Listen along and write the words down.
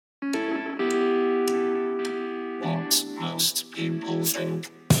what most people think.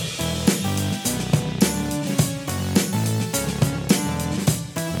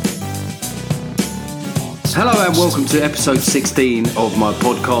 Hello and welcome to episode 16 of my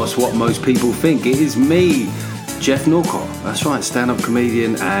podcast, What Most People Think. It is me, Jeff Norcott. That's right, stand-up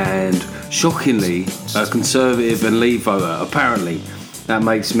comedian and, shockingly, a Conservative and Leave voter, apparently. That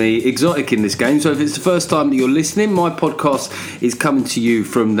makes me exotic in this game. So if it's the first time that you're listening, my podcast is coming to you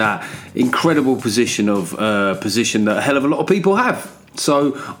from that incredible position that a hell of a lot of people have.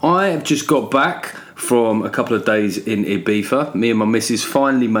 So I have just got back from a couple of days in Ibiza. Me and my missus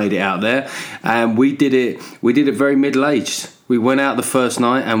finally made it out there, and we did it very middle-aged. We went out the first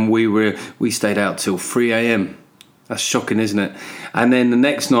night and we stayed out till 3 a.m. That's shocking, isn't it? And then the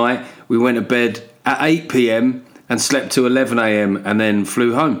next night we went to bed at 8 p.m. and slept till 11 a.m. and then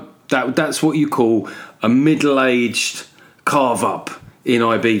flew home. That's what you call a middle-aged carve-up in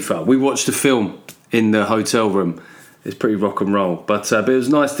Ibiza. We watched a film in the hotel room. It's pretty rock and roll, but it was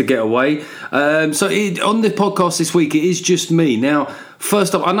nice to get away. On the podcast this week, it is just me. Now,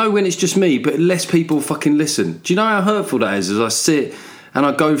 first up, I know when it's just me, but less people fucking listen. Do you know how hurtful that is? As I sit and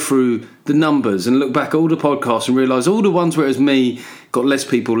I go through the numbers and look back at all the podcasts and realise all the ones where it was me got less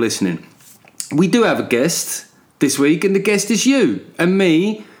people listening. We do have a guest this week, and the guest is you and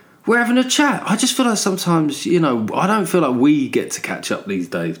me. We're having a chat. I just feel like sometimes, I don't feel like we get to catch up these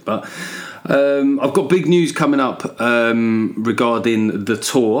days, but I've got big news coming up regarding the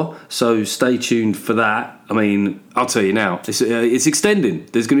tour, so stay tuned for that. I mean, I'll tell you now, it's extending.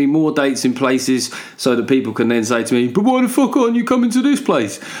 There's going to be more dates in places so that people can then say to me, but why the fuck aren't you coming to this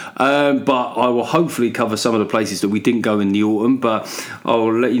place? But I will hopefully cover some of the places that we didn't go in the autumn, but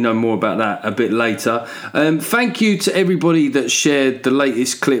I'll let you know more about that a bit later. Thank you to everybody that shared the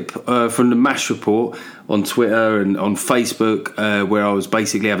latest clip from the MASH report on Twitter and on Facebook, where I was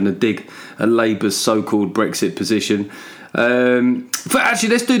basically having a dig at Labour's so-called Brexit position. But actually,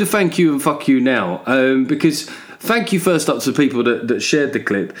 let's do the thank you and fuck you now, because thank you first up to the people that shared the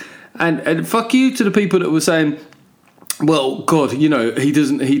clip, and fuck you to the people that were saying, well, God, he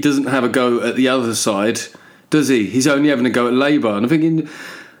doesn't have a go at the other side, does he? He's only having a go at Labour. And I'm thinking,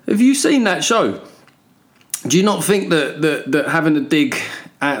 have you seen that show? Do you not think that having a dig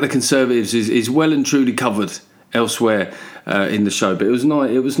at the Conservatives is well and truly covered elsewhere in the show? But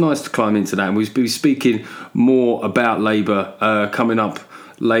it was nice to climb into that, and we'll be speaking more about Labour coming up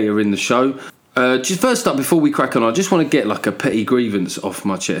later in the show. Just first up, before we crack on, I just want to get like a petty grievance off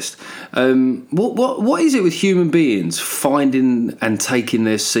my chest. What is it with human beings finding and taking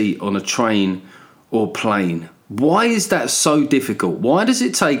their seat on a train or plane? Why is that so difficult? Why does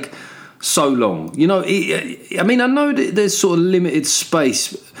it take so long? I know that there's sort of limited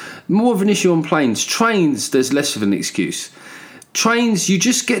space. More of an issue on planes. Trains, there's less of an excuse. Trains, you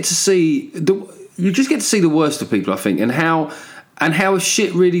just get to see the worst of people, I think, and how if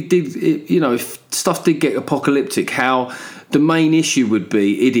shit really did, if stuff did get apocalyptic, how the main issue would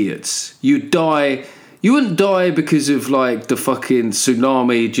be idiots. You'd die. You wouldn't die because of like the fucking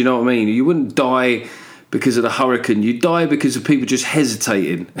tsunami. Do you know what I mean? You wouldn't die because of the hurricane. You'd die because of people just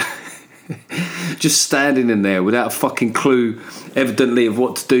hesitating. Just standing in there without a fucking clue, evidently, of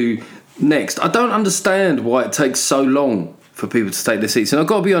what to do next. I don't understand why it takes so long for people to take their seats. And I've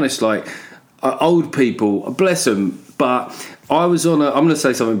got to be honest, like, old people, bless them, but I'm going to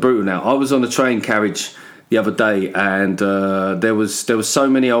say something brutal now. I was on a train carriage the other day, and there was so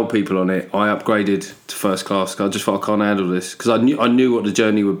many old people on it. I upgraded to first class. I just thought, I can't handle this, because I knew what the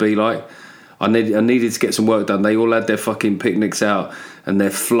journey would be like. I needed to get some work done. They all had their fucking picnics out and their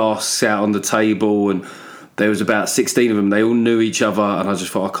flasks out on the table, and there was about 16 of them. They all knew each other, and I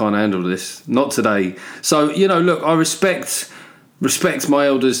just thought, I can't handle this. Not today. So, look, I respect my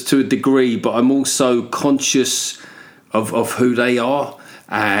elders to a degree, but I'm also conscious of who they are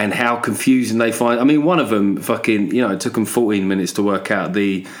and how confusing they find. I mean, one of them fucking, it took them 14 minutes to work out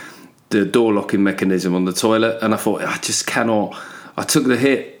the door locking mechanism on the toilet, and I thought, I just cannot. I took the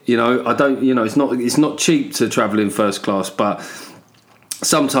hit. I don't. It's not cheap to travel in first class, but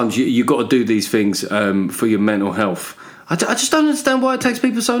sometimes you got to do these things for your mental health. I just don't understand why it takes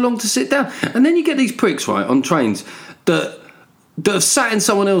people so long to sit down. And then you get these pricks, right, on trains that have sat in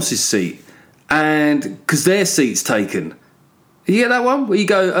someone else's seat, and because their seat's taken. You get that one where you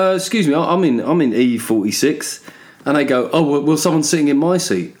go, excuse me, I'm in E46, and they go, oh, well, someone's sitting in my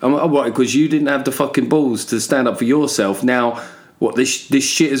seat. I'm like, oh, right, because you didn't have the fucking balls to stand up for yourself. Now, what, this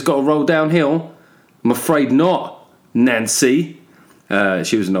shit has got to roll downhill? I'm afraid not, Nancy.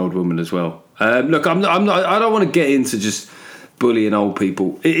 She was an old woman as well. Look, I don't want to get into just bullying old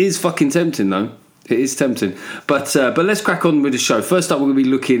people. It is fucking tempting, though. It is tempting. But let's crack on with the show. First up, we're going to be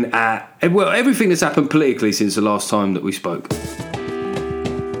looking at everything that's happened politically since the last time that we spoke.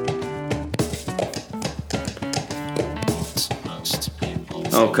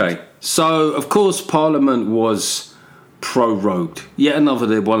 Okay, so of course Parliament was prorogued. Yet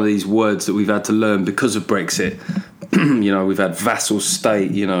another one of these words that we've had to learn because of Brexit. We've had vassal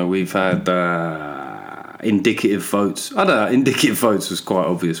state, we've had indicative votes. I don't know, indicative votes was quite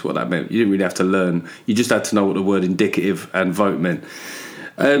obvious what that meant. You didn't really have to learn. You just had to know what the word indicative and vote meant.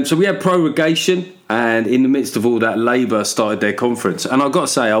 So we had prorogation, and in the midst of all that, Labour started their conference. And I've got to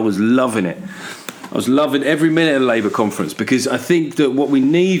say, I was loving it. I was loving every minute of the Labour conference, because I think that what we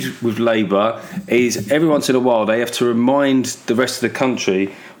need with Labour is every once in a while they have to remind the rest of the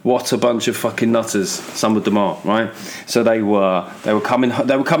country what a bunch of fucking nutters some of them are, right? So they were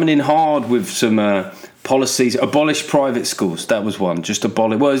coming in hard with some policies. Abolish private schools, that was one. Just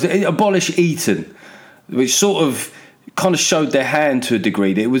abolish Eton, which sort of kind of showed their hand to a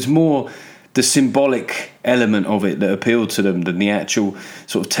degree. It was more the symbolic element of it that appealed to them than the actual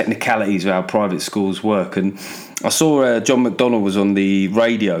sort of technicalities of how private schools work. And I saw John McDonnell was on the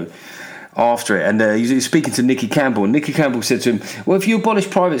radio after it, and he was speaking to Nicky Campbell, and Nicky Campbell said to him, well, if you abolish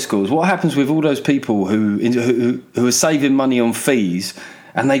private schools, what happens with all those people who are saving money on fees,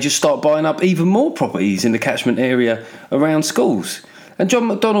 and they just start buying up even more properties in the catchment area around schools? And John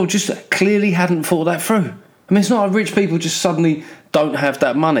McDonnell just clearly hadn't thought that through. I mean, it's not like rich people just suddenly don't have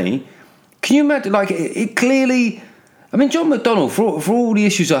that money. Can you imagine, it clearly... I mean, John McDonnell, for all the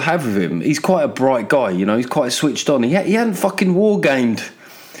issues I have with him, he's quite a bright guy, he's quite switched on. He hadn't fucking war-gamed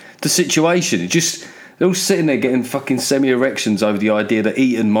the situation. They're all sitting there getting fucking semi-erections over the idea that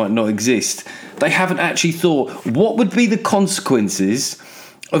Eton might not exist. They haven't actually thought, what would be the consequences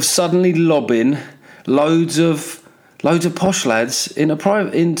of suddenly lobbing loads of posh lads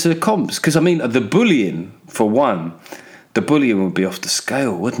into comps? Because, I mean, the bullying, for one, the bullying would be off the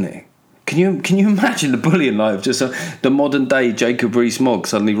scale, wouldn't it? Can you imagine the bullying of just the modern day Jacob Rees-Mogg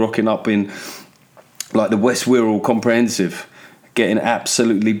suddenly rocking up in like the West Wirral Comprehensive, getting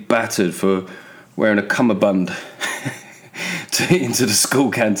absolutely battered for wearing a cummerbund into the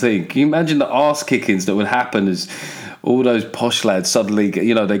school canteen? Can you imagine the arse kickings that would happen as all those posh lads suddenly,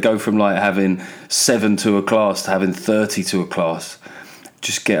 they go from like having 7 to a class to having 30 to a class?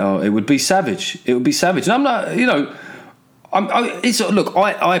 Just get out. It would be savage. It would be savage. And I'm not,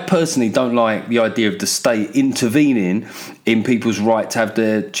 I personally don't like the idea of the state intervening in people's right to have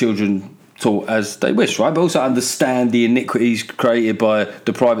their children taught as they wish, right? But also understand the iniquities created by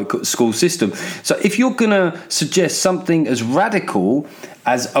the private school system. So if you're going to suggest something as radical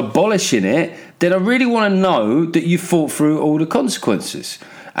as abolishing it, then I really want to know that you thought through all the consequences.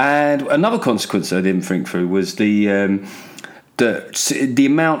 And another consequence I didn't think through was the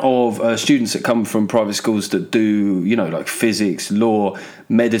amount of students that come from private schools that do, like physics, law,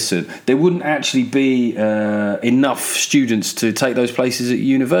 medicine. There wouldn't actually be enough students to take those places at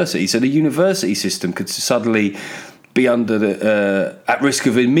university. So the university system could suddenly be at risk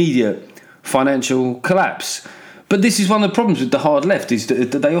of immediate financial collapse. But this is one of the problems with the hard left, is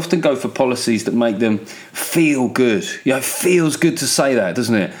that they often go for policies that make them feel good. It feels good to say that,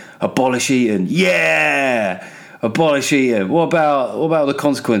 doesn't it? Abolish Eton. Yeah! Abolish Eton. What about the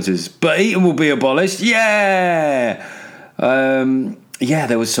consequences? But Eton will be abolished. Yeah.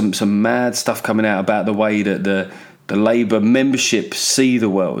 There was some mad stuff coming out about the way that the Labour membership see the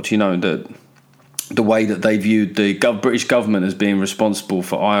world. The way that they viewed the British government as being responsible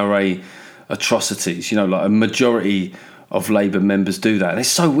for IRA atrocities. Like a majority of Labour members do that, and it's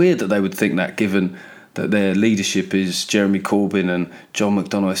so weird that they would think that, given that their leadership is Jeremy Corbyn and John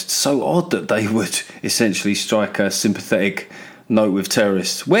McDonnell. It's so odd that they would essentially strike a sympathetic note with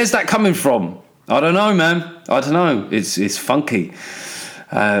terrorists. Where's that coming from? I don't know, man. I don't know. It's funky.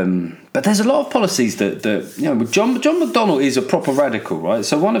 But there's a lot of policies that John McDonnell is a proper radical, right?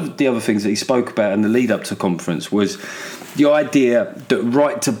 So one of the other things that he spoke about in the lead up to conference was the idea that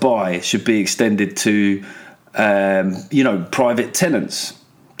right to buy should be extended to private tenants.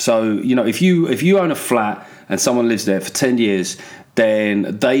 So, if you own a flat and someone lives there for 10 years,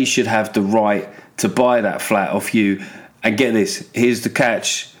 then they should have the right to buy that flat off you. And get this, here's the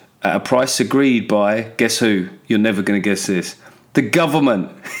catch, at a price agreed by, guess who? You're never going to guess this. The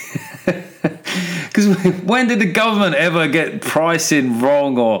government. Because when did the government ever get pricing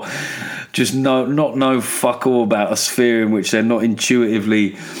wrong, or just not know fuck all about a sphere in which they're not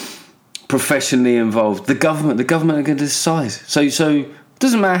intuitively, professionally involved? The government are going to decide. So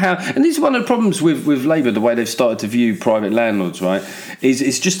Doesn't matter how, and this is one of the problems with Labour, the way they've started to view private landlords, right? Is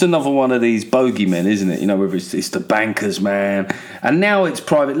it's just another one of these bogeymen, isn't it? You know, whether it's the bankers, man, and now it's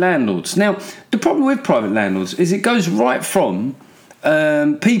private landlords. Now, the problem with private landlords is it goes right from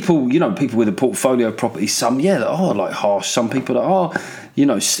people with a portfolio of property. Some, that are like harsh. Some people that are,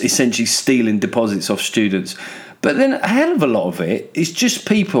 essentially stealing deposits off students. But then a hell of a lot of it is just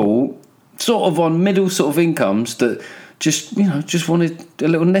people sort of on middle sort of incomes that just wanted a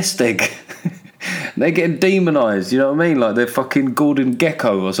little nest egg. They're getting demonised, you know what I mean? Like they're fucking Gordon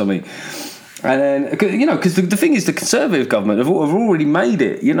Gekko or something. And then, because the thing is, the Conservative government have already made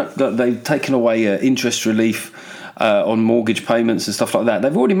it. They've taken away interest relief on mortgage payments and stuff like that.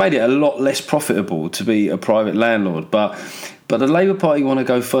 They've already made it a lot less profitable to be a private landlord. But the Labour Party want to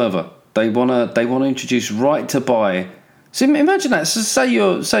go further. They want to introduce right to buy. So imagine that. So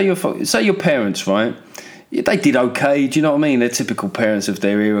say your parents, right? They did okay, do you know what I mean? They're typical parents of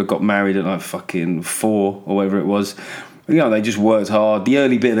their era, got married at like fucking 4 or whatever it was. They just worked hard. The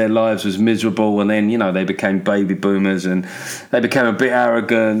early bit of their lives was miserable, and then, they became baby boomers and they became a bit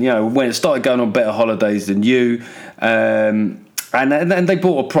arrogant, started going on better holidays than you. And they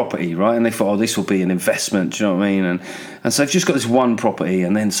bought a property, right? And they thought, this will be an investment, do you know what I mean? And so they've just got this one property,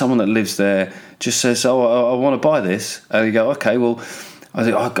 and then someone that lives there just says, I want to buy this. And you go, okay, well... I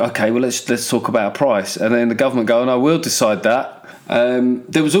think, okay, well, let's talk about a price. And then the government go, no, we'll decide that.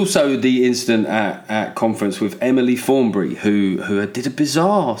 There was also the incident at conference with Emily Thornberry, who did a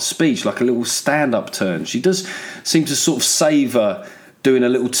bizarre speech, like a little stand-up turn. She does seem to sort of savour doing a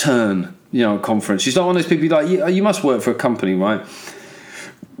little turn, at conference. She's not one of those people like, you must work for a company, right,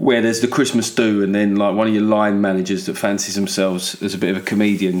 where there's the Christmas do, and then like one of your line managers that fancies themselves as a bit of a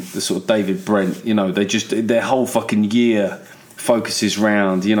comedian, the sort of David Brent, they just, their whole fucking year focuses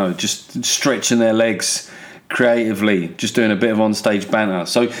round, just stretching their legs creatively, just doing a bit of onstage banter.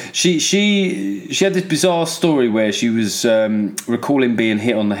 So she had this bizarre story where she was recalling being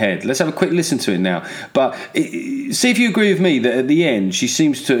hit on the head. Let's have a quick listen to it now. But see if you agree with me that at the end she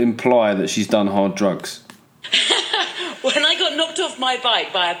seems to imply that she's done hard drugs. When I got knocked off my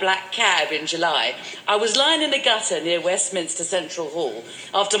bike by a black cab in July, I was lying in a gutter near Westminster Central Hall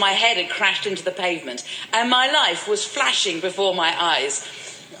after my head had crashed into the pavement and my life was flashing before my eyes.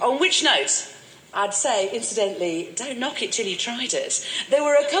 On which note, I'd say, incidentally, don't knock it till you tried it. There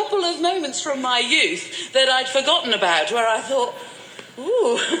were a couple of moments from my youth that I'd forgotten about where I thought,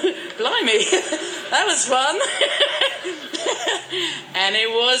 ooh, blimey, that was fun. And it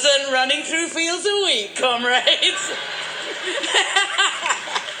wasn't running through fields of wheat, comrades.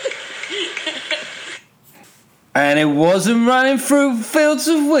 And it wasn't running through fields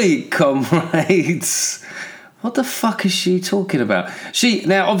of wheat, comrades. What the fuck is she talking about?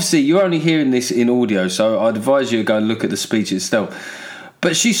 Now, obviously, you're only hearing this in audio, so I'd advise you to go and look at the speech itself.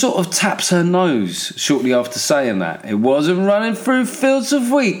 But she sort of taps her nose shortly after saying that. It wasn't running through fields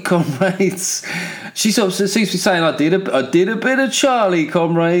of wheat, comrades. She sort of seems to be saying, I did a bit of Charlie,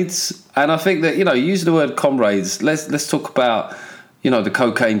 comrades. And I think that, using the word comrades, let's talk about, the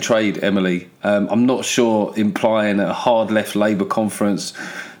cocaine trade, Emily. I'm not sure implying at a hard left Labour conference,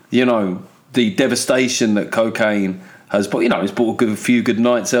 the devastation that cocaine has brought. It's brought a few good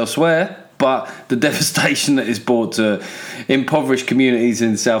nights elsewhere. But the devastation that is brought to impoverished communities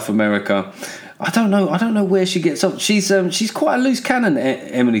in South America, I don't know where she gets up. She's quite a loose cannon,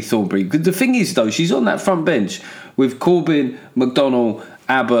 Emily Thornberry. The thing is, though, she's on that front bench with Corbyn, McDonnell,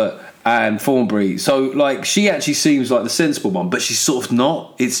 Abbott, and Thornberry. So, like, she actually seems like the sensible one, but she's sort of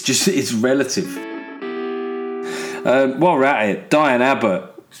not. It's relative. While we're at it, Diane Abbott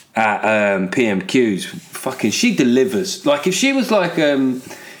at PMQs, fucking, she delivers. Like, if she was like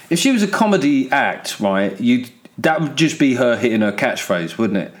if she was a comedy act, right, that would just be her hitting her catchphrase,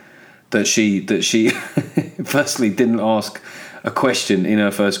 wouldn't it? That she firstly didn't ask a question in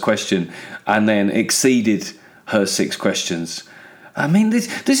her first question and then exceeded her 6 questions. I mean, this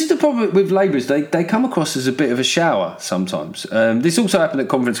is the problem with Labour, is they come across as a bit of a shower sometimes. This also happened at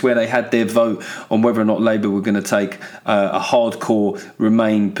conference where they had their vote on whether or not Labour were going to take a hardcore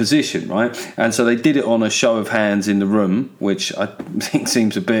Remain position, right? And so they did it on a show of hands in the room, which I think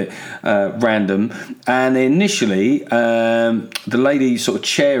seems a bit random. And initially, the lady sort of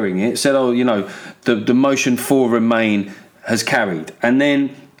chairing it said, the motion for Remain has carried. And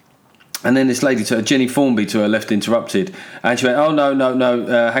then this lady, Jenny Formby, to her left, interrupted, and she went, "Oh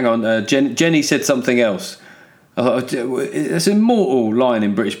no, hang on, Jenny said something else." It's an immortal line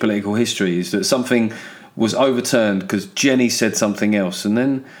in British political history, is that something was overturned because Jenny said something else, and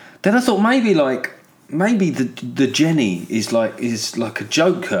then I thought maybe the Jenny is like a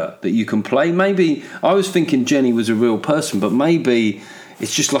joker that you can play. Maybe I was thinking Jenny was a real person, but maybe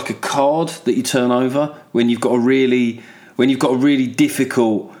it's just like a card that you turn over when you've got a really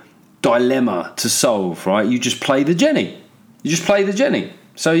difficult dilemma to solve, right? You just play the Jenny.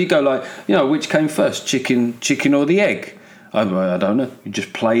 So you go like, which came first, chicken or the egg? I don't know. You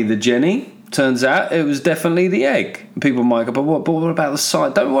just play the Jenny. Turns out it was definitely the egg. And people might go, but what about the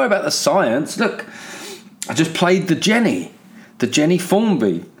science? Don't worry about the science. Look, I just played the Jenny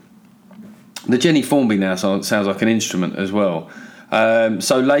Formby. The Jenny Formby now sounds like an instrument as well.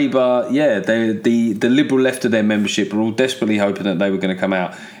 So Labour, the Liberal left of their membership were all desperately hoping that they were going to come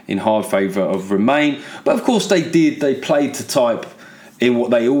out in hard favour of Remain. But of course they did. They played to type in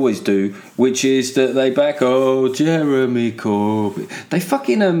what they always do, which is that they back, Jeremy Corbyn. They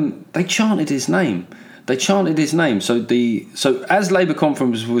fucking they chanted his name. So as Labour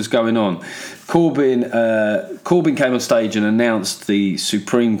conference was going on, Corbyn came on stage and announced the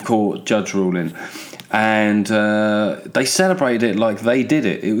Supreme Court judge ruling, and they celebrated it like they did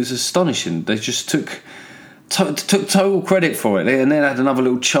it. It was astonishing. They just took total credit for it, and then had another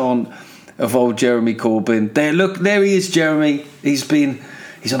little chant of old Jeremy Corbyn. There he is, Jeremy. He's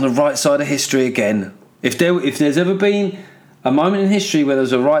on the right side of history again. If there's ever been a moment in history where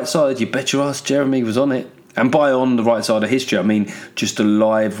there's a right side, you bet your ass Jeremy was on it. And by on the right side of history, I mean just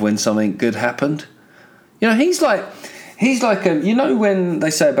alive when something good happened. He's like when they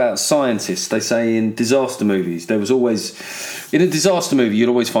say about scientists, they say in disaster movies, there was always, in a disaster movie, you'd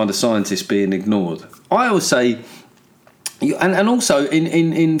always find a scientist being ignored. I always say, and also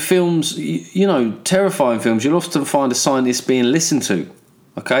in films, terrifying films, you'll often find a scientist being listened to.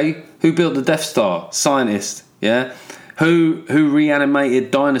 Okay, who built the Death Star? Scientist. Yeah, who reanimated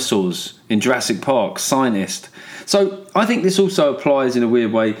dinosaurs in Jurassic Park? Scientist. So I think this also applies in a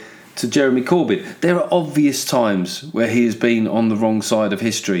weird way to Jeremy Corbyn. There are obvious times where he has been on the wrong side of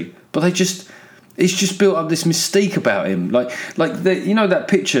history, but it's just built up this mystique about him. Like that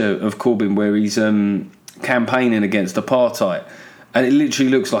picture of Corbyn where he's campaigning against apartheid, and it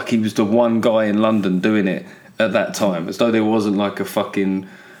literally looks like he was the one guy in London doing it at that time, as though there wasn't like a fucking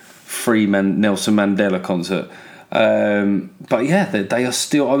Nelson Mandela concert. But yeah, they are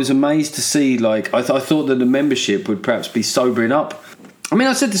still. I was amazed to see. Like I thought that the membership would perhaps be sobering up. I mean,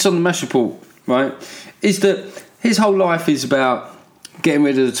 I said this on the MASH report, right? Is that his whole life is about getting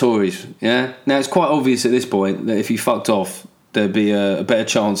rid of the Tories. Yeah. Now it's quite obvious at this point that if he fucked off, there'd be a better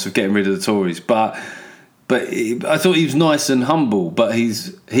chance of getting rid of the Tories. But I thought he was nice and humble. But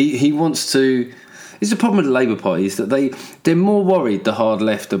he wants to. It's the problem with the Labour Party is that they're more worried, the hard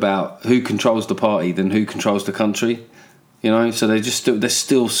left, about who controls the party than who controls the country. So they're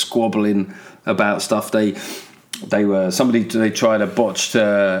still squabbling about stuff. They tried a botched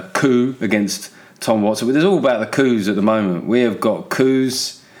coup against Tom Watson. It's all about the coups at the moment. We have got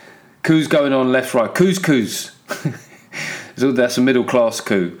coups going on left, right, coups. That's a middle class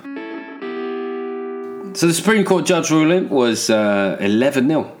coup. So the Supreme Court judge ruling was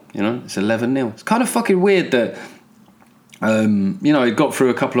 11-0. It's 11-0. It's kind of fucking weird that, it got through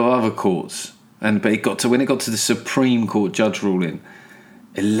a couple of other courts, but when it got to the Supreme Court judge ruling,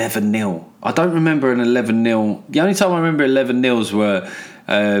 11-0. I don't remember an 11-0. The only time I remember 11-0s were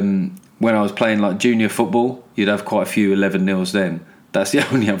when I was playing like junior football. You'd have quite a few 11-0s then. That's the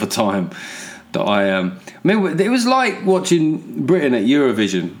only other time that I mean, it was like watching Britain at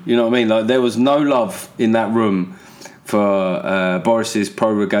Eurovision. You know what I mean? Like there was no love in that room for Boris's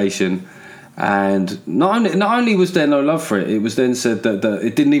prorogation, and not only was there no love for it, it was then said that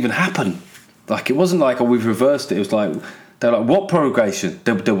it didn't even happen. Like it wasn't like we've reversed it. It was like they're like, what prorogation?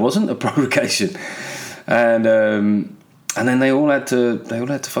 There wasn't a prorogation, and then they all had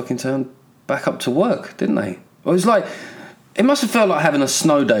to fucking turn back up to work, didn't they? It was like it must have felt like having a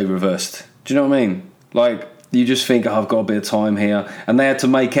snow day reversed. Do you know what I mean? Like. You just think, I've got a bit of time here. And they had to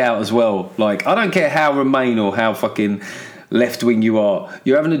make out as well. Like, I don't care how Remain or how fucking left-wing you are.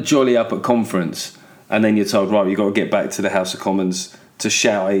 You're having a jolly up at conference. And then you're told, right, you've got to get back to the House of Commons to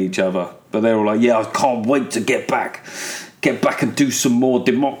shout at each other. But they're all like, yeah, I can't wait to get back and do some more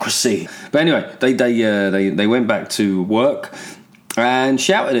democracy. But anyway, they went back to work and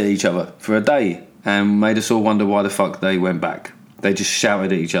shouted at each other for a day. And made us all wonder why the fuck they went back. They just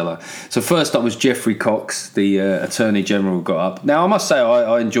shouted at each other. So first up was Geoffrey Cox, the Attorney General, got up. Now, I must say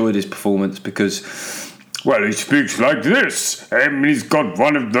I enjoyed his performance because, well, he speaks like this. He's got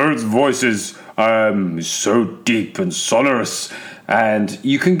one of those voices so deep and sonorous. And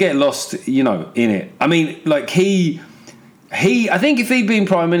you can get lost, in it. I mean, like, I think if he'd been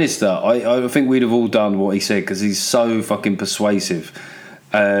Prime Minister, I think we'd have all done what he said because he's so fucking persuasive.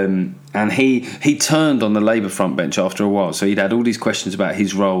 And he turned on the Labour front bench after a while. So he'd had all these questions about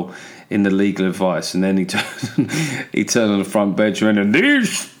his role in the legal advice, and then he turned on the front bench and went,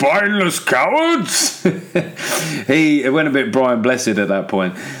 "These spineless cowards." He went a bit Brian Blessed at that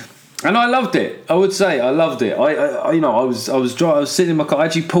point. And I loved it. I would say I loved it. I was sitting in my car. I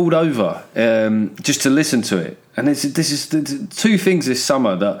actually pulled over just to listen to it. And this is two things this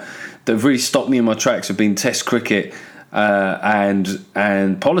summer that have really stopped me in my tracks have been Test cricket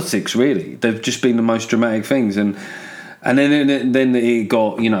and politics. Really, they've just been the most dramatic things. And then it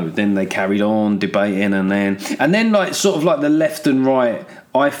got, then they carried on debating, and then like sort of like the left and right,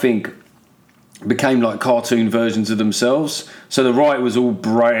 I think, became like cartoon versions of themselves. So the right was all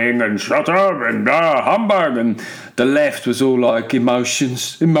braying and shut up and humbug, and the left was all like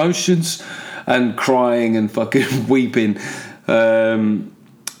emotions and crying and fucking weeping.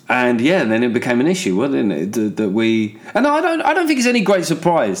 And then it became an issue, wasn't it? And I don't think it's any great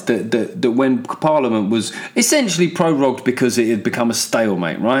surprise that when Parliament was essentially prorogued because it had become a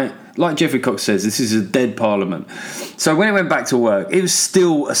stalemate, right? Like Geoffrey Cox says, this is a dead Parliament. So when it went back to work, it was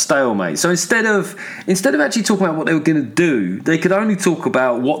still a stalemate. So instead of actually talking about what they were going to do, they could only talk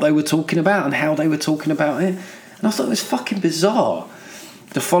about what they were talking about and how they were talking about it. And I thought it was fucking bizarre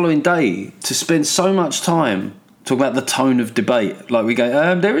the following day to spend so much time talking about the tone of debate. Like we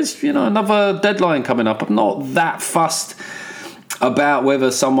go, there is, another deadline coming up. I'm not that fussed about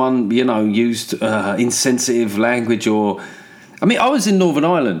whether someone, used insensitive language or... I mean, I was in Northern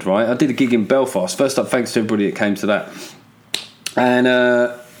Ireland, right? I did a gig in Belfast. First up, thanks to everybody that came to that. And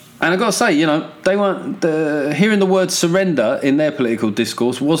I got to say, they weren't... hearing the word surrender in their political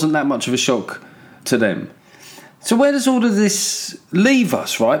discourse wasn't that much of a shock to them. So where does all of this leave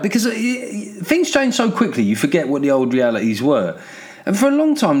us, right? Because things change so quickly, you forget what the old realities were. And for a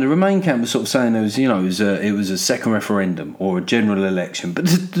long time, the Remain camp was sort of saying it was a second referendum or a general election. But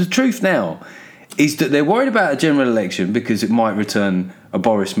the truth now is that they're worried about a general election because it might return a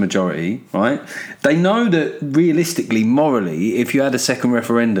Boris majority, right? They know that realistically, morally, if you had a second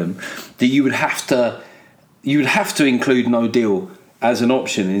referendum, that you would have to include no deal as an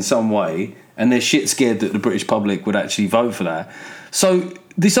option in some way, and they're shit scared that the British public would actually vote for that. So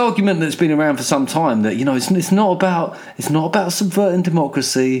this argument that's been around for some time that it's not about subverting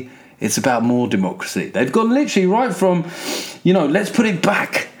democracy, it's about more democracy. They've gone literally right from let's put it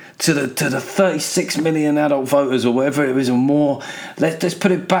back to the 36 million adult voters or whatever it is or more. Let's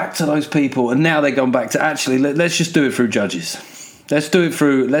put it back to those people, and now they're gone back to actually let's just do it through judges. Let's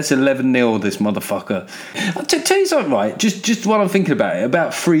 11-0 this motherfucker. I'll tell you something, right? Just while I'm thinking about it,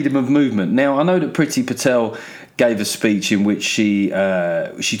 about freedom of movement. Now, I know that Priti Patel gave a speech in which she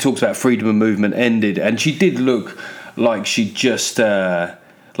talks about freedom of movement ended, and she did look like she'd just done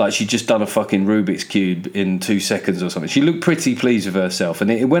a fucking Rubik's Cube in 2 seconds or something. She looked pretty pleased with herself, and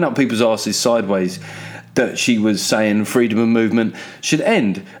it went up people's asses sideways that she was saying freedom of movement should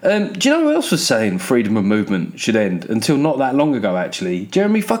end. Do you know who else was saying freedom of movement should end until not that long ago, actually?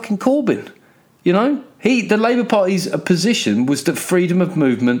 Jeremy fucking Corbyn. The Labour Party's position was that freedom of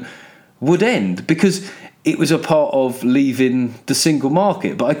movement would end because it was a part of leaving the single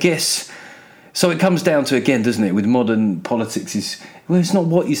market. But I guess... So it comes down to, again, doesn't it, with modern politics, it's not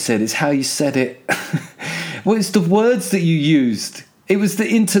what you said, it's how you said it. Well, it's the words that you used. It was the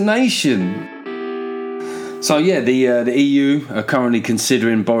intonation. So yeah, the EU are currently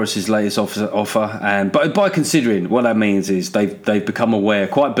considering Boris's latest offer, and by considering, what that means is they've become aware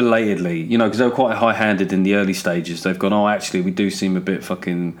quite belatedly, because they were quite high-handed in the early stages. They've gone, actually, we do seem a bit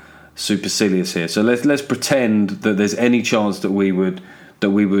fucking supercilious here. So let's pretend that there's any chance that we would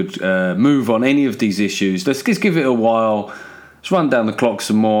move on any of these issues. Let's just give it a while. Let's run down the clock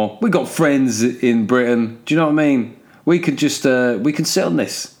some more. We got friends in Britain. Do you know what I mean? We can just we can sit on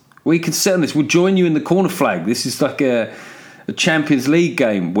this. We can sit on this. We'll join you in the corner flag. This is like a Champions League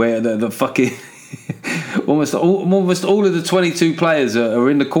game where the fucking almost all of the 22 players are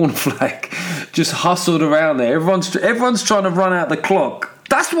in the corner flag, just hustled around there. Everyone's trying to run out the clock.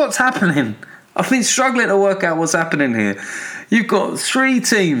 That's what's happening. I've been struggling to work out what's happening here. You've got 3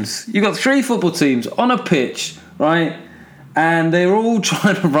 teams. You've got 3 football teams on a pitch, right? And they're all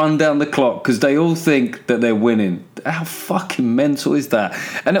trying to run down the clock because they all think that they're winning. How fucking mental is that?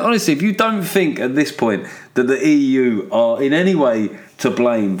 And honestly, if you don't think at this point that the EU are in any way to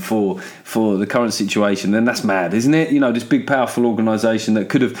blame for the current situation, then that's mad, isn't it? This big, powerful organisation that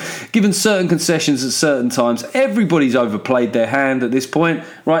could have given certain concessions at certain times. Everybody's overplayed their hand at this point,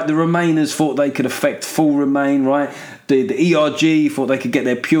 right? The Remainers thought they could affect full Remain, right? the ERG thought they could get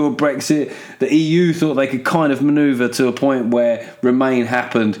their pure Brexit. The EU thought they could kind of manoeuvre to a point where Remain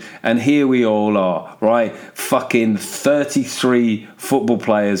happened. And here we all are, right? Fucking 33 football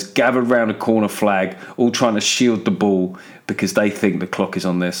players gathered round a corner flag, all trying to shield the ball because they think the clock is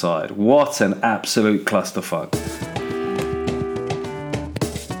on their side. What an absolute clusterfuck.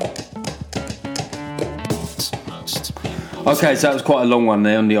 Okay, so that was quite a long one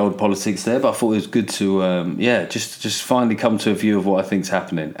there on the old politics there, but I thought it was good to, just finally come to a view of what I think's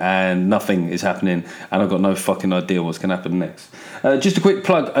happening, and nothing is happening, and I've got no fucking idea what's going to happen next. Just a quick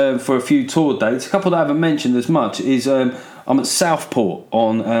plug for a few tour dates. A couple that I haven't mentioned as much is I'm at Southport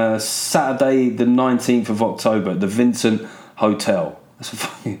on Saturday the 19th of October at the Vincent Hotel. That's a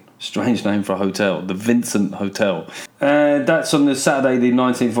fucking strange name for a hotel, the Vincent Hotel. That's on the Saturday the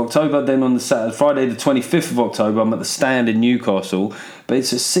 19th of October. Then on the Friday the 25th of October, I'm at the Stand in Newcastle, but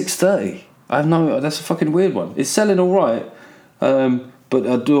it's at 6:30. That's a fucking weird one. It's selling all right, but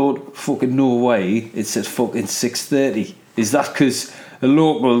I don't fucking know why it's at fucking 6:30. Is that because the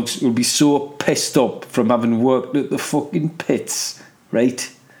locals will be so pissed up from having worked at the fucking pits,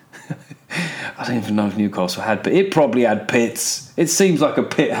 right? I don't even know if Newcastle had, but it probably had pits. It seems like a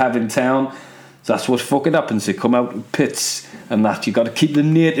pit having town. So that's what fucking happens. They come out with pits and that. You got to keep the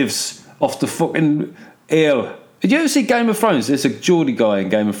natives off the fucking ale. Did you ever see Game of Thrones? There's a Geordie guy in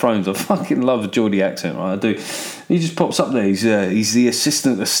Game of Thrones. I fucking love the Geordie accent, right? I do. He just pops up there. He's the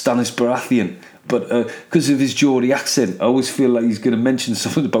assistant of Stannis Baratheon. But because of his Geordie accent, I always feel like he's going to mention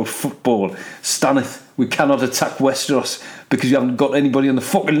something about football. Stannis, we cannot attack Westeros because you haven't got anybody on the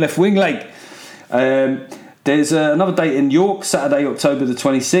fucking left wing, like. There's another date in York, Saturday, October the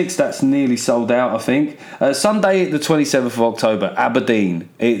 26th. That's nearly sold out, I think. Sunday, the 27th of October, Aberdeen.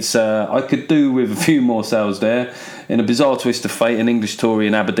 It's I could do with a few more sales there. In a bizarre twist of fate, an English Tory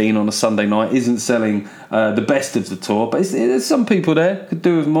in Aberdeen on a Sunday night isn't selling the best of the tour, but there's some people there could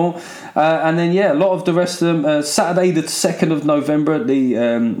do with more. And then, a lot of the rest of them. Saturday, the 2nd of November at the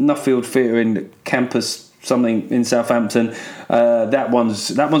Nuffield Theatre in Campus something in Southampton. That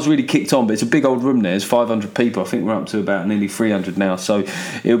one's really kicked on, but it's a big old room there. There's 500 people. I think we're up to about nearly 300 now. So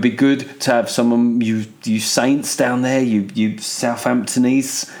it would be good to have some of you Saints down there, you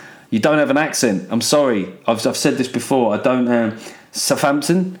Southamptonese. You don't have an accent. I'm sorry. I've said this before. I don't.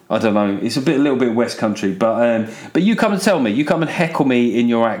 Southampton. I don't know. It's a little bit West Country, but you come and tell me. You come and heckle me in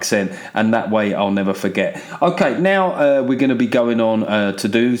your accent, and that way I'll never forget. Okay, now we're going to be going on to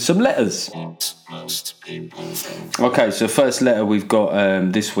do some letters. Okay, so first letter we've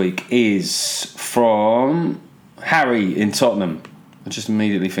got this week is from Harry in Tottenham. I just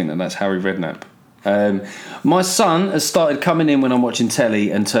immediately think that's Harry Redknapp. My son has started coming in when I'm watching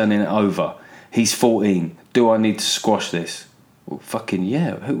telly and turning it over. He's 14. Do I need to squash this? Well, fucking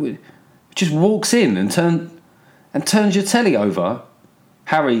yeah. Who just walks in and turns your telly over?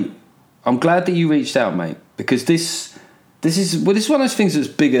 Harry, I'm glad that you reached out, mate, because this is one of those things that's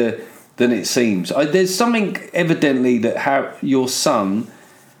bigger than it seems. There's something evidently that your son,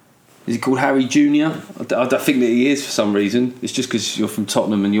 is he called Harry Jr.? I think that he is for some reason. It's just because you're from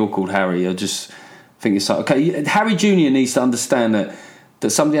Tottenham and you're called Harry. I just think it's like, okay, Harry Jr. needs to understand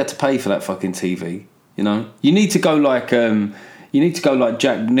that somebody had to pay for that fucking TV. You know, you need to go like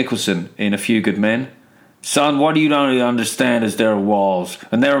Jack Nicholson in A Few Good Men. Son, what you don't understand is there are walls,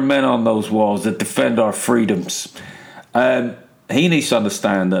 and there are men on those walls that defend our freedoms. He needs to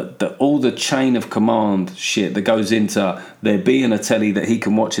understand that all the chain of command shit that goes into there being a telly that he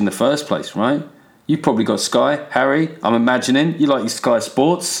can watch in the first place, right? You've probably got Sky, Harry, I'm imagining. You like your Sky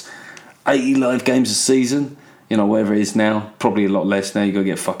Sports, 80 live games a season, you know, whatever it is now. Probably a lot less now. You've got to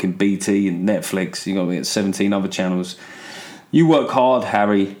get fucking BT and Netflix. You've got to get 17 other channels. You work hard,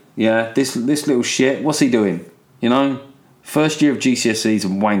 Harry. Yeah, this little shit, what's he doing? You know? First year of GCSEs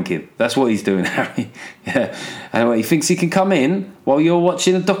and wanking. That's what he's doing, Harry. Yeah. Anyway, he thinks he can come in while you're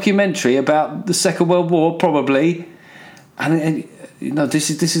watching a documentary about the Second World War, probably. And you know, this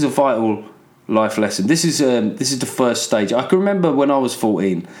is a vital life lesson. This is the first stage. I can remember when I was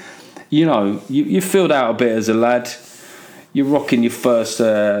 14. You know, you filled out a bit as a lad. You're rocking your first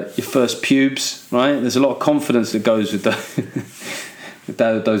pubes, right? There's a lot of confidence that goes with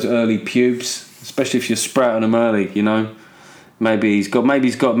those early pubes, especially if you're sprouting them early. You know. Maybe he's got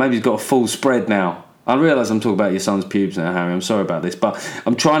a full spread now. I realise I'm talking about your son's pubes now, Harry. I'm sorry about this, but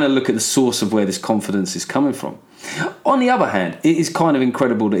I'm trying to look at the source of where this confidence is coming from. On the other hand, it is kind of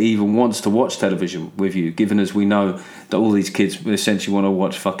incredible that he even wants to watch television with you, given as we know that all these kids essentially want to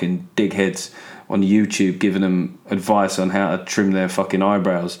watch fucking dickheads on YouTube giving them advice on how to trim their fucking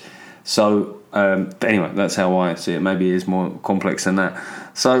eyebrows. So, anyway, that's how I see it. Maybe it is more complex than that.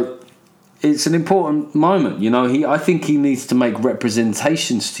 So, it's an important moment. I think he needs to make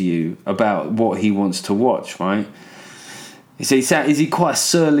representations to you about what he wants to watch, right? Is he quite a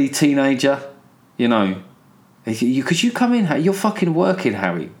surly teenager? Because you come in, you're fucking working,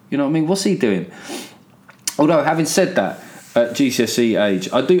 Harry. You know what I mean? What's he doing? Although, having said that, at GCSE age,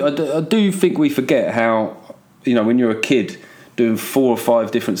 I do think we forget how, when you're a kid, doing 4 or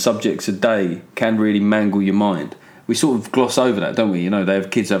 5 different subjects a day can really mangle your mind. We sort of gloss over that, don't we? They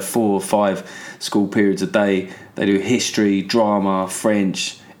have kids have 4 or 5 school periods a day. They do history, drama,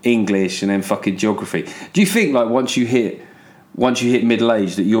 French, English, and then fucking geography. Do you think, like, once you hit middle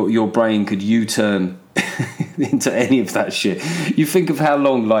age, that your brain could U-turn into any of that shit? You think of how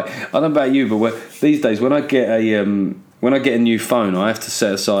long, like, I don't know about you, but these days when I get a new phone, I have to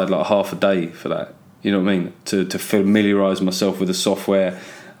set aside like half a day for that. You know what I mean? To familiarise myself with the software.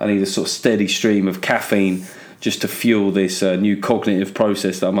 I need a sort of steady stream of caffeine just to fuel this new cognitive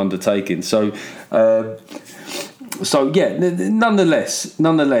process that I'm undertaking. So yeah,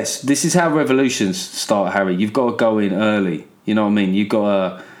 nonetheless, this is how revolutions start, Harry. You've got to go in early. You know what I mean? You've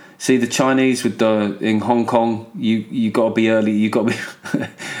got to see the Chinese in Hong Kong. You got to be early. You got to be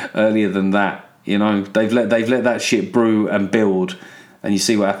earlier than that. They've let that shit brew and build, and you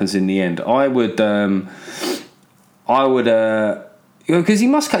see what happens in the end. I would, because he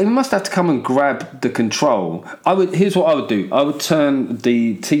must have to come and grab the control. Here's what I would do. I would turn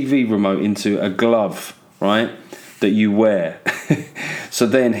the TV remote into a glove, right, that you wear. So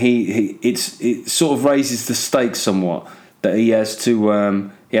then it sort of raises the stakes somewhat, that he has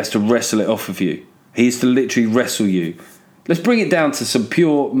to wrestle it off of you. He has to literally wrestle you. Let's bring it down to some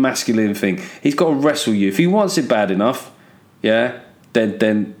pure masculine thing. He's got to wrestle you. If he wants it bad enough, yeah,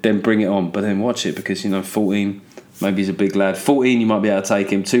 then bring it on. But then watch it, because 14, maybe he's a big lad. 14, you might be able to take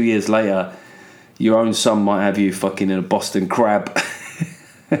him. 2 years later, your own son might have you fucking in a Boston Crab.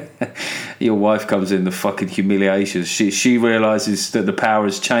 Your wife comes in, the fucking humiliation. She realises that the power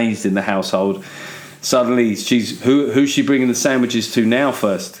has changed in the household. Suddenly, who's she bringing the sandwiches to now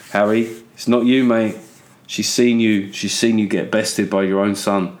first, Harry? It's not you, mate. She's seen you get bested by your own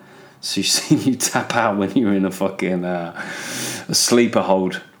son. She's seen you tap out when you were in a fucking a sleeper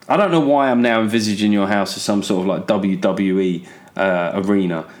hold. I don't know why I'm now envisaging your house as some sort of like WWE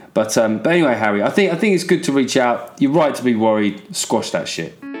arena. But anyway, Harry, I think it's good to reach out. You're right to be worried. Squash that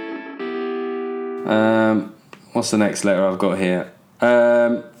shit. What's the next letter I've got here?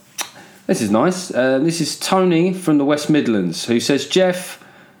 This is nice. This is Tony from the West Midlands, who says, Jeff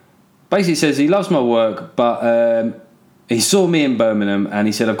basically says he loves my work, but he saw me in Birmingham and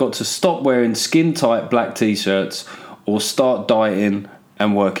he said I've got to stop wearing skin-tight black T-shirts or start dieting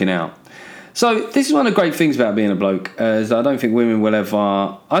and working out. So this is one of the great things about being a bloke, is I don't think women will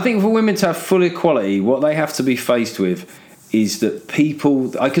ever... I think for women to have full equality, what they have to be faced with is that people...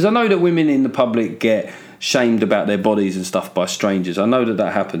 Because I know that women in the public get shamed about their bodies and stuff by strangers. I know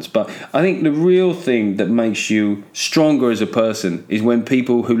that happens. But I think the real thing that makes you stronger as a person is when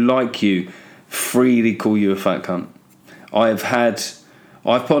people who like you freely call you a fat cunt. I've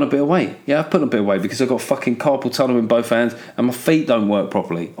put on a bit of weight. Yeah, I've put on a bit of weight because I've got fucking carpal tunnel in both hands and my feet don't work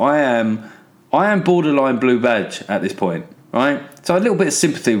properly. I am borderline blue badge at this point, right? So a little bit of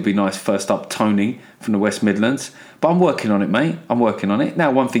sympathy would be nice. First up, Tony from the West Midlands. But I'm working on it, mate. I'm working on it.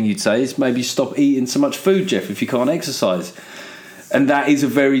 Now, one thing you'd say is maybe stop eating so much food, Jeff, if you can't exercise. And that is a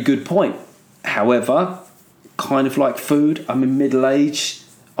very good point. However, kind of like food, I'm in middle age.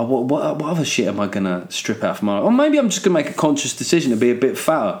 What other shit am I going to strip out from my life? Or maybe I'm just going to make a conscious decision to be a bit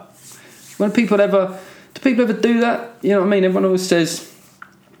fatter. Do people ever do that? You know what I mean? Everyone always says...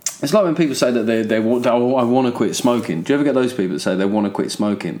 It's like when people say that they want, I want to quit smoking. Do you ever get those people that say they want to quit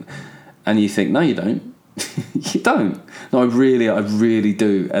smoking? And you think, no, you don't. You don't. No, I really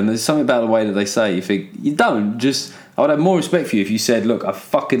do. And there's something about the way that they say, you think, you don't. I would have more respect for you if you said, look, I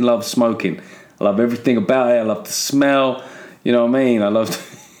fucking love smoking. I love everything about it. I love the smell. You know what I mean? I love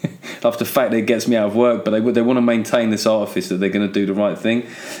the fact that it gets me out of work, but they want to maintain this artifice that they're going to do the right thing.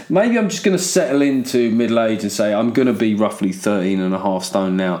 Maybe I'm just going to settle into middle age and say I'm going to be roughly 13.5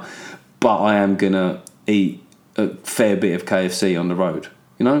 stone now, but I am going to eat a fair bit of KFC on the road.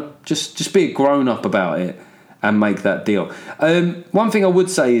 You know, just be a grown up about it and make that deal. One thing I would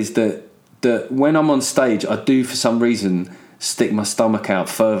say is that when I'm on stage, I do for some reason stick my stomach out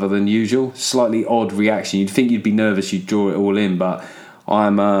further than usual. Slightly odd reaction. You'd think you'd be nervous, you'd draw it all in, but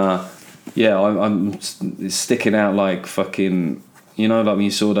I'm sticking out like fucking, you know, like when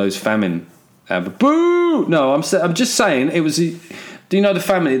you saw those famine. Boo! No, I'm just saying it was. Do you know the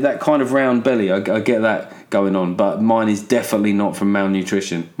family, that kind of round belly? I get that going on, but mine is definitely not from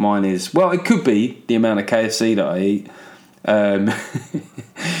malnutrition. Mine is, well, it could be the amount of KFC that I eat.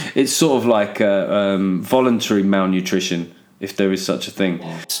 It's sort of like voluntary malnutrition, if there is such a thing.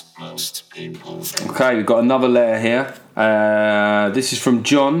 What most people think. Okay, we've got another letter here. This is from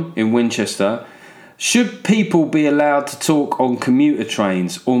John in Winchester. Should people be allowed to talk on commuter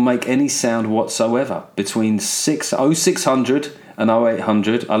trains or make any sound whatsoever between 0600 and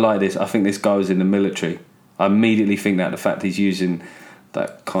 0800? I like this. I think this guy was in the military. I immediately think that the fact he's using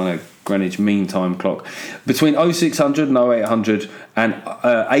that kind of Greenwich Mean Time clock. Between 0600 and 0800 and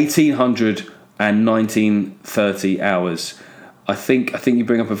 1800 and 1930 hours. I think you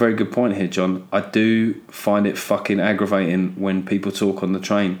bring up a very good point here, John. I do find it fucking aggravating when people talk on the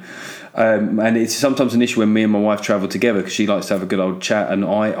train. And it's sometimes an issue when me and my wife travel together because she likes to have a good old chat, and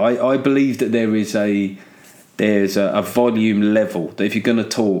I believe that there's a volume level that if you're going to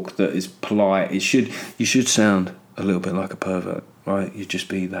talk that is polite, you should sound a little bit like a pervert, right? You just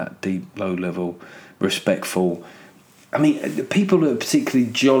be that deep, low level, respectful. I mean, people that are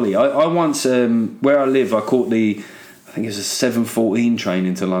particularly jolly. I once, where I live, I caught I think it was a 7:14 train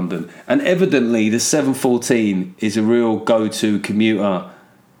into London, and evidently the 7:14 is a real go-to commuter.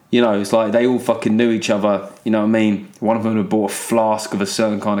 You know, it's like they all fucking knew each other, you know what I mean? One of them had bought a flask of a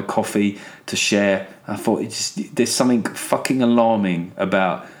certain kind of coffee to share. I thought there's something fucking alarming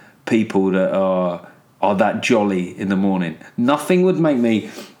about people that are that jolly in the morning. Nothing would make me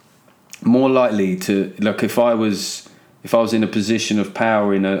more likely to, like, if I was in a position of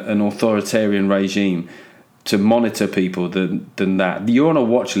power in an authoritarian regime, to monitor people than that. You're on a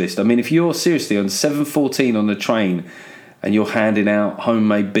watch list. I mean, if you're seriously on 7:14 on the train and you're handing out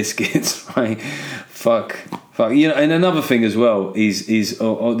homemade biscuits, right? Fuck. You know, and another thing as well is this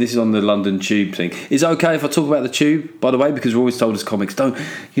is on the London Tube thing. Is it okay if I talk about the Tube, by the way? Because we're always told as comics, don't,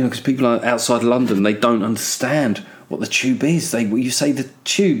 you know, because people are outside London, they don't understand what the Tube is. You say the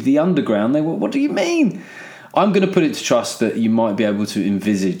Tube, the Underground, what do you mean? I'm going to put it to trust that you might be able to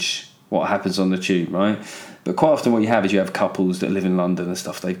envisage what happens on the Tube, right? But quite often what you have couples that live in London and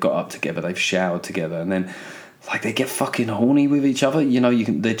stuff, they've got up together, they've showered together, and then like they get fucking horny with each other. You know,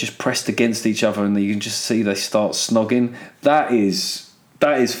 they're just pressed against each other, and you can just see they start snogging. That is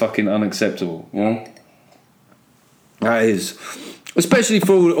fucking unacceptable. You know, that is, especially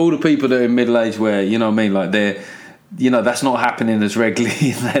for all the people that are in middle age, where, you know what I mean, like they're, you know, that's not happening as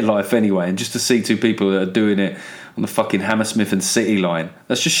regularly in their life anyway. And just to see two people that are doing it on the fucking Hammersmith and City line,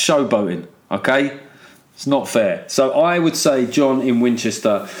 that's just showboating. Okay, it's not fair. So I would say, John in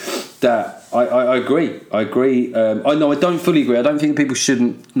Winchester, that I agree. I don't fully agree. I don't think people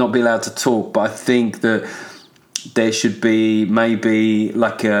shouldn't not be allowed to talk, but I think that there should be maybe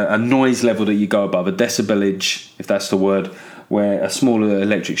like a noise level that you go above, a decibelage, if that's the word, where a smaller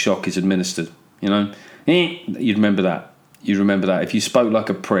electric shock is administered. You know, you'd remember that. If you spoke like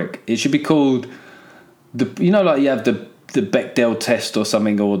a prick, it should be called you know, like you have the Bechdel test or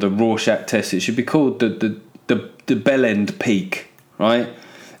something, or the Rorschach test. It should be called the bell end peak, right?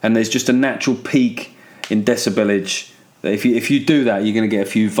 And there's just a natural peak in decibelage. If you do that, you're going to get a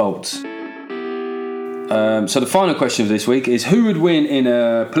few volts. So the final question of this week is, who would win in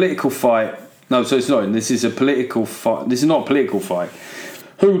a political fight? No, so it's not. This is a political fight. This is not a political fight.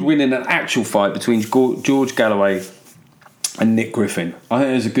 Who would win in an actual fight between George Galloway and Nick Griffin? I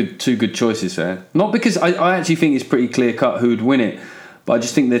think there's two good choices there. Not because I actually think it's pretty clear cut who would win it, but I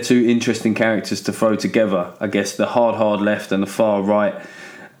just think they're two interesting characters to throw together. I guess the hard left and the far right.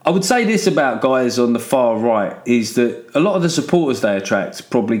 I would say this about guys on the far right, is that a lot of the supporters they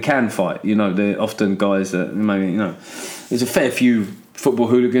attract probably can fight. You know, they're often guys that maybe, you know, there's a fair few football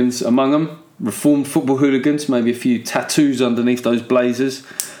hooligans among them, reformed football hooligans, maybe a few tattoos underneath those blazers.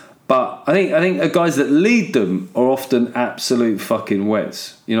 But I think the guys that lead them are often absolute fucking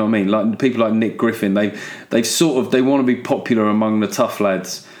wets. You know what I mean? Like people like Nick Griffin, they want to be popular among the tough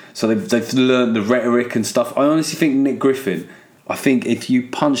lads, so they've learned the rhetoric and stuff. I honestly think Nick Griffin, I think if you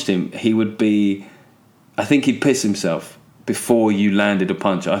punched him, I think he'd piss himself before you landed a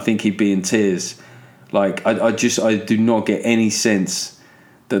punch. I think he'd be in tears. Like I do not get any sense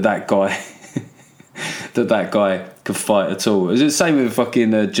that guy could fight at all. It's the same with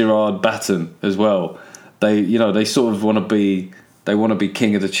fucking Gerard Batten as well. They sort of want to be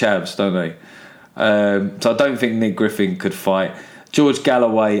king of the chavs, don't they? So I don't think Nick Griffin could fight. George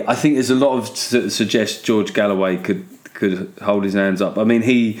Galloway, I think there's a lot of suggest George Galloway could hold his hands up. I mean,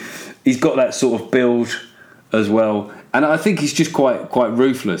 he's got that sort of build as well, and I think he's just quite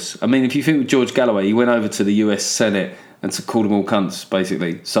ruthless. I mean, if you think with George Galloway, he went over to the US Senate and to call them all cunts,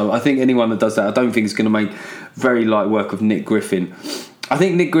 basically. So I think anyone that does that, I don't think it's going to make very light work of Nick Griffin. I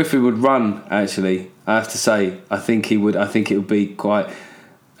think Nick Griffin would run, actually, I have to say. I think it would be quite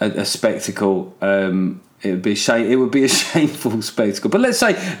a spectacle. It would be it would be a shameful spectacle. But let's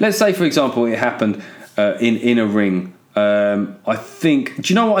say for example, it happened in a ring. I think.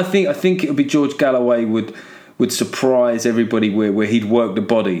 Do you know what I think? I think it would be George Galloway would surprise everybody where he'd work the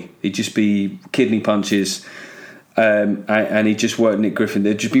body. He'd just be kidney punches, and he'd just work Nick Griffin.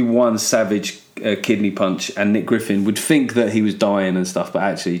 There'd just be one savage kidney punch, and Nick Griffin would think that he was dying and stuff, but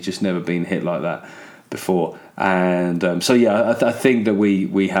actually he'd just never been hit like that before. And so yeah, I think that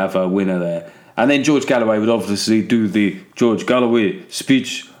we have a winner there. And then George Galloway would obviously do the George Galloway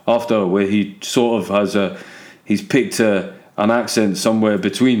speech after, where he sort of he's picked an accent somewhere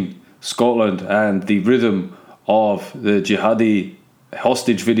between Scotland and the rhythm of the jihadi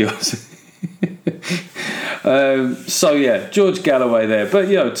hostage videos. So yeah, George Galloway there.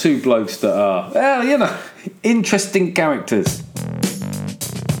 But two blokes that are interesting characters.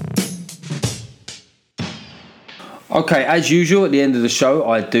 Okay, as usual, at the end of the show,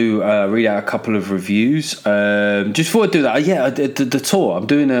 I do read out a couple of reviews. Just before I do that, the tour. I'm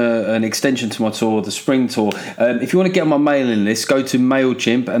doing an extension to my tour, the spring tour. If you want to get on my mailing list, go to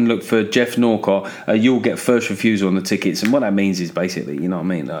MailChimp and look for Jeff Norcott. You'll get first refusal on the tickets. And what that means is basically, you know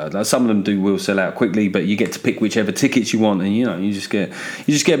what I mean? Some of them will sell out quickly, but you get to pick whichever tickets you want, and you just get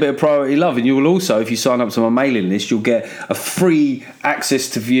a bit of priority love. And you will also, if you sign up to my mailing list, you'll get a free access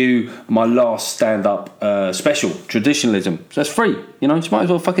to view my last stand-up special, Traditionalism. So that's free. You might as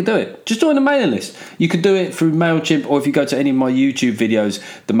well fucking do it. Just join the mailing list. You can do it through MailChimp, or if you go to any of my YouTube videos,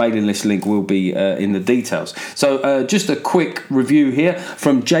 the mailing list link will be in the details. So just a quick review here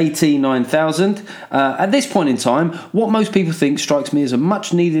from JT9000. At this point in time, what most people think strikes me as a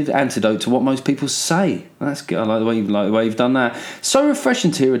much needed antidote to what most people say. That's good. I like the way you've done that. So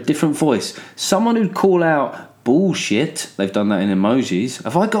refreshing to hear a different voice. Someone who'd call out bullshit. They've done that in emojis.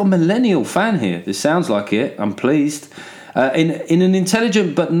 Have I got a millennial fan here? This sounds like it. I'm pleased. In an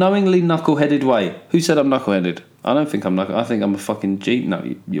intelligent but knowingly knuckle-headed way. Who said I'm knuckle-headed? I don't think I'm knuckle. I think I'm a fucking Jeep.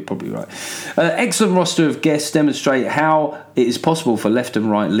 No, you're probably right. Excellent roster of guests demonstrate how it is possible for left and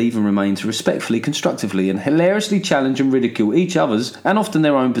right leave and remain to respectfully, constructively and hilariously challenge and ridicule each other's and often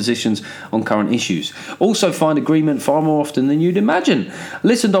their own positions on current issues. Also find agreement far more often than you'd imagine.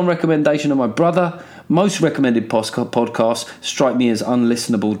 Listened on recommendation of my brother. Most recommended podcasts strike me as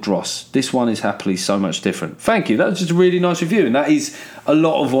unlistenable dross. This one is happily so much different. Thank you. That was just a really nice review, and that is a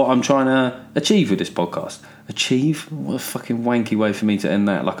lot of what I'm trying to achieve with this podcast. Achieve? What a fucking wanky way for me to end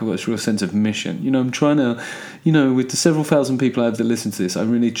that. Like I've got this real sense of mission. I'm trying to, with the several thousand people I have that listen to this,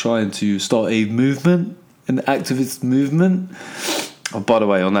 I'm really trying to start a movement, an activist movement. Oh, by the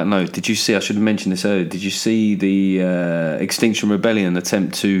way, on that note, did you see, I should have mentioned this earlier, did you see the Extinction Rebellion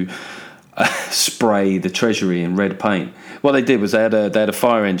attempt to spray the Treasury in red paint? What they did was they had a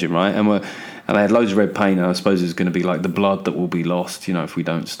fire engine, right, and they had loads of red paint, and I suppose it's going to be like the blood that will be lost, if we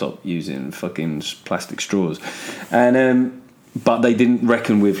don't stop using fucking plastic straws. And but they didn't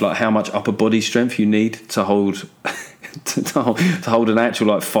reckon with like how much upper body strength you need to hold to hold an actual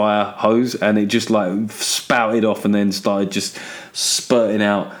like fire hose, and it just like spouted off and then started just spurting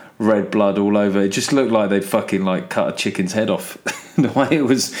out red blood all over. It just looked like they'd fucking like cut a chicken's head off the way it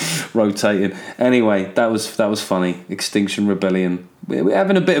was rotating. Anyway, that was funny. Extinction Rebellion. We're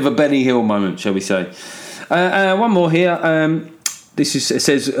having a bit of a Benny Hill moment, shall we say. One more here. It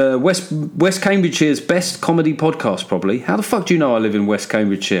says West Cambridgeshire's best comedy podcast, probably. How the fuck do you know I live in West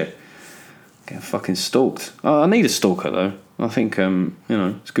Cambridgeshire? Get fucking stalked. I need a stalker though. I think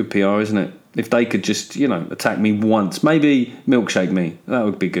it's good PR, isn't it? If they could just, attack me once, maybe milkshake me, that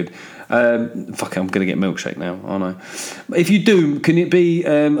would be good. Fuck it, I'm going to get milkshake now, aren't I? If you do, can it be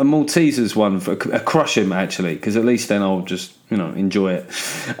a Maltesers one, for a crush him actually, because at least then I'll just, enjoy it.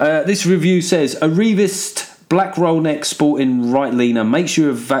 This review says, a revist black roll neck sporting right leaner makes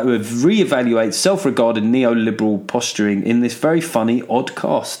you re-evaluate self-regarded neoliberal posturing in this very funny odd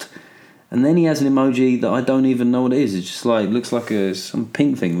cast. And then he has an emoji that I don't even know what it is. It's just like, looks like some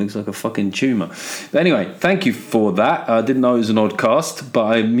pink thing, looks like a fucking tumour. But anyway, thank you for that. I didn't know it was an odd cast, but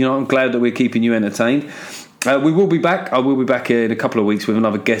I'm glad that we're keeping you entertained. We will be back. I will be back in a couple of weeks with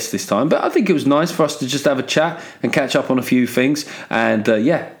another guest this time. But I think it was nice for us to just have a chat and catch up on a few things. And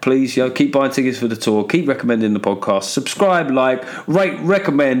please, keep buying tickets for the tour. Keep recommending the podcast. Subscribe, like, rate,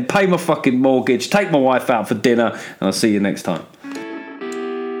 recommend, pay my fucking mortgage, take my wife out for dinner. And I'll see you next time.